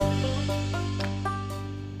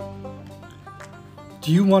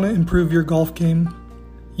Do you want to improve your golf game?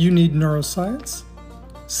 You need neuroscience.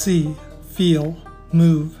 See, feel,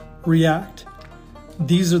 move, react.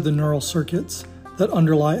 These are the neural circuits that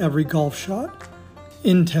underlie every golf shot.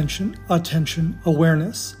 Intention, attention,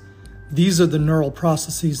 awareness. These are the neural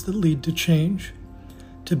processes that lead to change.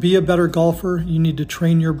 To be a better golfer, you need to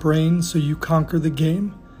train your brain so you conquer the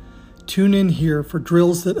game. Tune in here for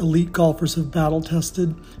drills that elite golfers have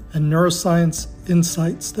battle-tested and neuroscience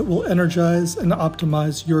insights that will energize and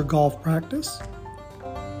optimize your golf practice.